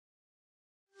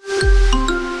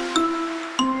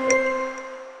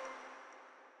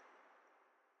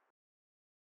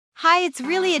Hi, it's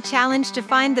really a challenge to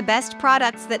find the best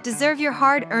products that deserve your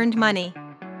hard-earned money.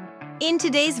 In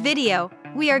today's video,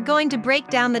 we are going to break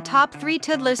down the top 3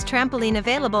 Toodlers Trampoline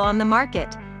available on the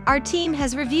market. Our team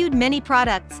has reviewed many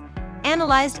products,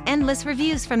 analyzed endless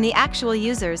reviews from the actual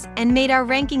users, and made our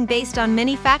ranking based on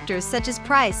many factors such as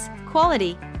price,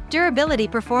 quality, durability,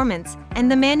 performance, and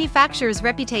the manufacturer's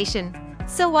reputation.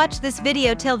 So watch this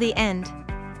video till the end.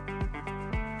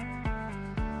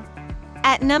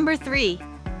 At number 3.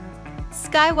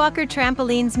 Skywalker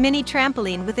Trampolines Mini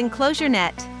Trampoline with Enclosure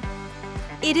Net.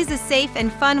 It is a safe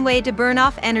and fun way to burn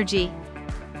off energy.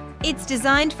 It's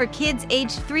designed for kids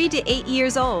aged 3 to 8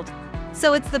 years old,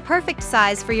 so it's the perfect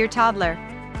size for your toddler.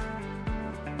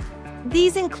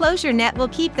 These enclosure net will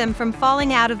keep them from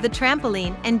falling out of the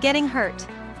trampoline and getting hurt.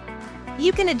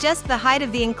 You can adjust the height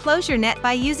of the enclosure net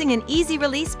by using an easy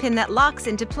release pin that locks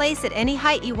into place at any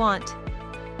height you want.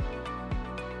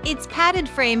 Its padded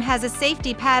frame has a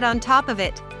safety pad on top of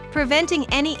it, preventing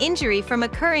any injury from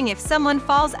occurring if someone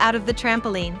falls out of the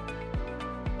trampoline.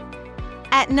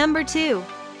 At number 2.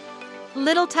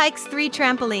 Little Tikes 3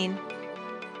 Trampoline.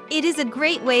 It is a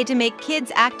great way to make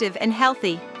kids active and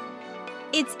healthy.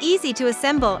 It's easy to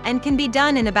assemble and can be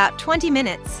done in about 20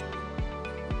 minutes.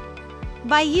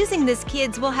 By using this,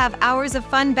 kids will have hours of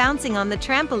fun bouncing on the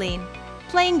trampoline,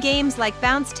 playing games like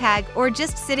bounce tag, or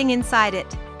just sitting inside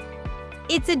it.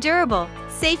 It's a durable,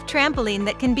 safe trampoline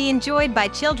that can be enjoyed by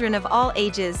children of all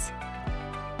ages.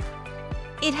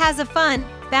 It has a fun,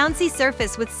 bouncy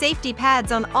surface with safety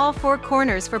pads on all 4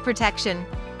 corners for protection.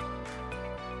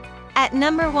 At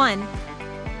number 1.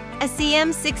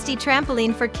 Asee'm 60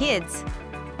 Trampoline for Kids.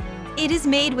 It is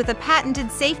made with a patented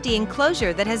safety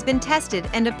enclosure that has been tested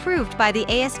and approved by the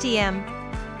Asee'm.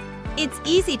 It's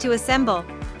easy to assemble,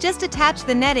 just attach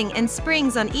the netting and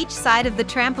springs on each side of the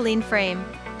trampoline frame.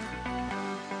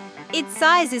 Its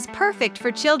size is perfect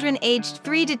for children aged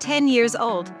 3 to 10 years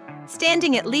old,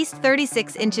 standing at least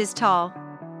 36 inches tall.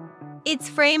 Its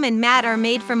frame and mat are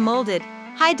made from molded,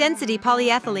 high-density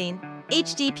polyethylene,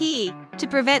 HDPE, to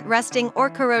prevent rusting or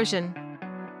corrosion.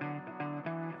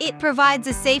 It provides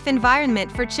a safe environment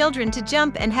for children to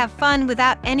jump and have fun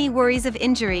without any worries of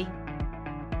injury.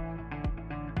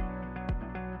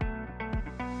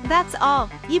 That's all.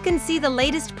 You can see the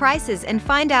latest prices and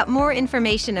find out more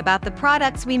information about the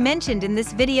products we mentioned in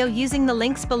this video using the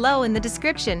links below in the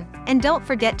description. And don't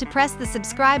forget to press the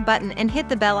subscribe button and hit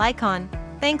the bell icon.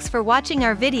 Thanks for watching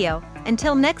our video.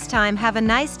 Until next time, have a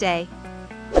nice day.